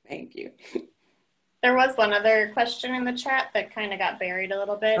 Thank you. There was one other question in the chat that kind of got buried a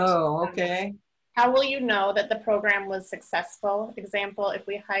little bit. Oh, okay. How will you know that the program was successful? Example, if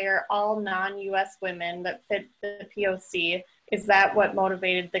we hire all non-US women that fit the POC, is that what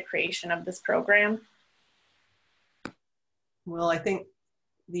motivated the creation of this program? Well, I think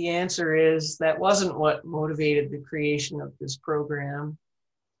the answer is that wasn't what motivated the creation of this program.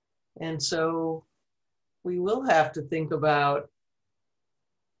 And so we will have to think about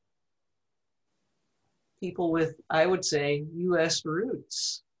people with, I would say, US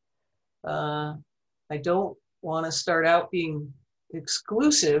roots. I don't want to start out being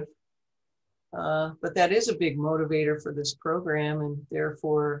exclusive, but that is a big motivator for this program, and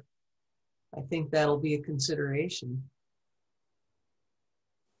therefore, I think that'll be a consideration.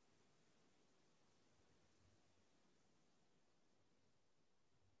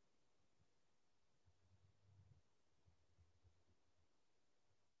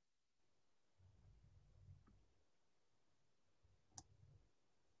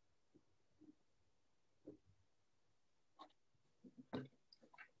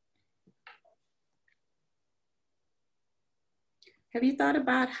 Have you thought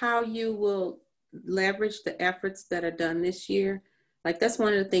about how you will leverage the efforts that are done this year? Like that's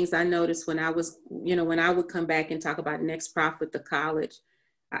one of the things I noticed when I was, when I would come back and talk about Next Prof with the college,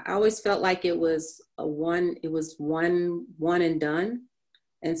 I always felt like it was one and done.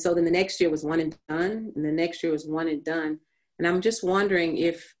 And so then the next year was one and done, and the next year was one and done. And I'm just wondering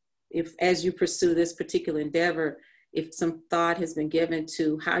if as you pursue this particular endeavor, if some thought has been given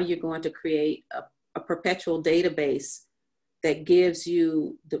to how you're going to create a perpetual database that gives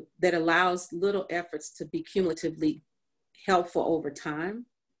you, that allows little efforts to be cumulatively helpful over time.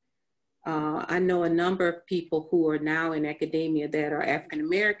 I know a number of people who are now in academia that are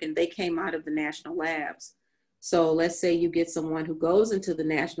African-American, they came out of the national labs. So let's say you get someone who goes into the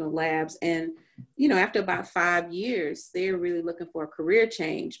national labs and, after about 5 years, they're really looking for a career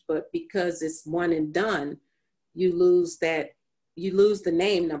change, but because it's one and done, you lose the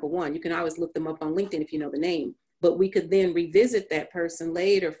name, number one. You can always look them up on LinkedIn if you know the name, but we could then revisit that person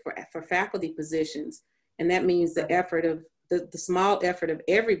later for faculty positions. And that means the effort of the small effort of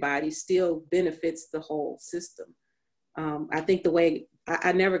everybody still benefits the whole system. I think the way,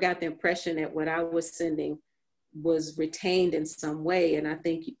 I never got the impression that what I was sending was retained in some way. And I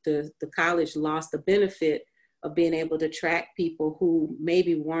think the college lost the benefit of being able to track people who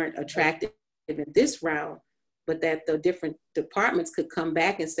maybe weren't attractive in this round, but that the different departments could come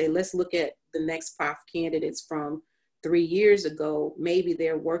back and say, let's look at the Next Prof candidates from 3 years ago. Maybe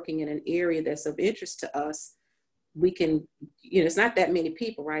they're working in an area that's of interest to us. We can, it's not that many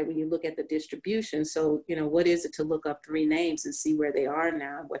people, right? When you look at the distribution. So, what is it to look up 3 names and see where they are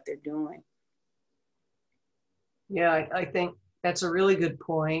now and what they're doing? Yeah, I think that's a really good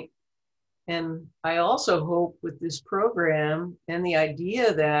point. And I also hope with this program and the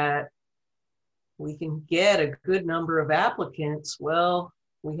idea that we can get a good number of applicants, well,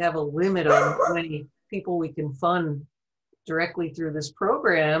 we have a limit on how many people we can fund directly through this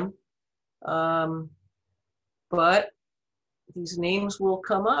program. But these names will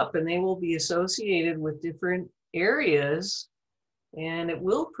come up and they will be associated with different areas, and it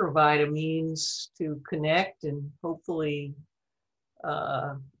will provide a means to connect and hopefully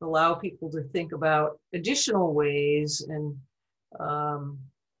allow people to think about additional ways and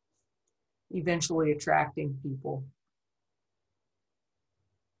eventually attracting people.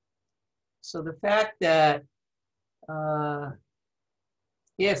 So the fact that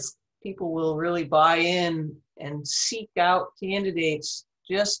if people will really buy in and seek out candidates,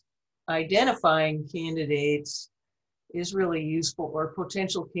 just identifying candidates is really useful, or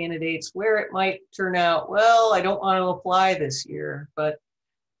potential candidates where it might turn out, well, I don't want to apply this year, but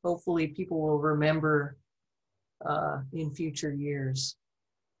hopefully people will remember in future years.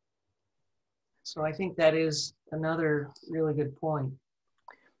 So I think that is another really good point.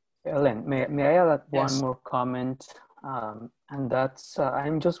 Ellen, may I add Yes. one more comment? And that's,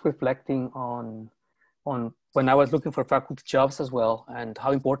 I'm just reflecting on when I was looking for faculty jobs as well, and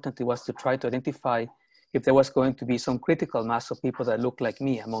how important it was to try to identify if there was going to be some critical mass of people that looked like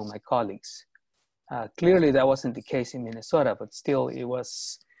me among my colleagues. Clearly that wasn't the case in Minnesota, but still I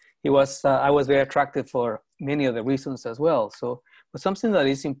was very attractive for many of the reasons as well. So, but something that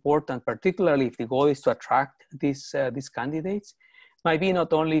is important, particularly if the goal is to attract these candidates, might be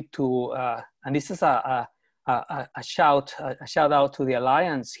not only to, and this is a shout out to the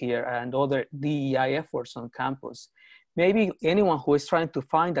Alliance here and other DEI efforts on campus. Maybe anyone who is trying to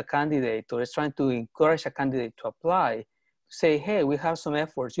find a candidate or is trying to encourage a candidate to apply, say, hey, we have some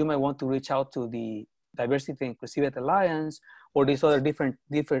efforts. You might want to reach out to the Diversity and Inclusivity Alliance or these other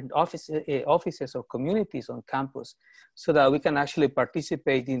different offices or communities on campus, so that we can actually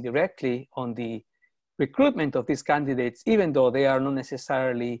participate indirectly on the recruitment of these candidates, even though they are not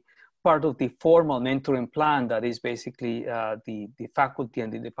necessarily part of the formal mentoring plan that is basically the faculty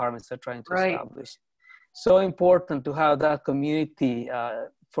and the departments are trying to establish. So important to have that community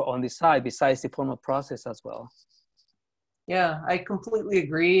on the side besides the formal process as well. Yeah, I completely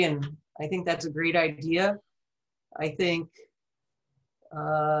agree. And I think that's a great idea. I think,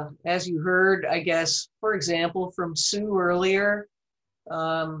 as you heard, I guess, for example, from Sue earlier,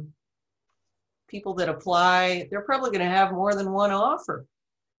 people that apply, they're probably going to have more than one offer.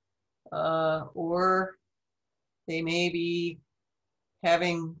 Or they may be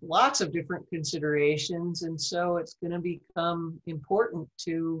having lots of different considerations. And so it's going to become important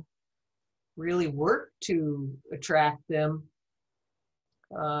to really work to attract them,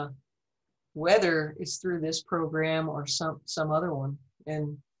 whether it's through this program or some other one.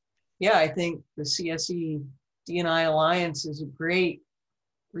 And yeah, I think the CSE D&I Alliance is a great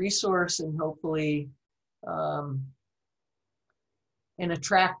resource and hopefully an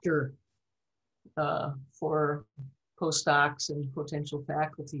attractor for postdocs and potential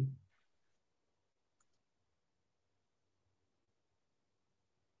faculty.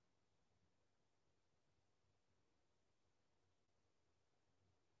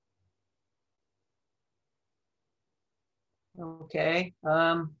 Okay.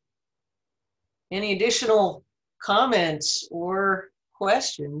 Any additional comments or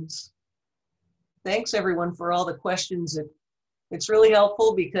questions? Thanks everyone for all the questions. It's really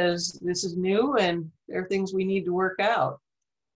helpful because this is new and there are things we need to work out.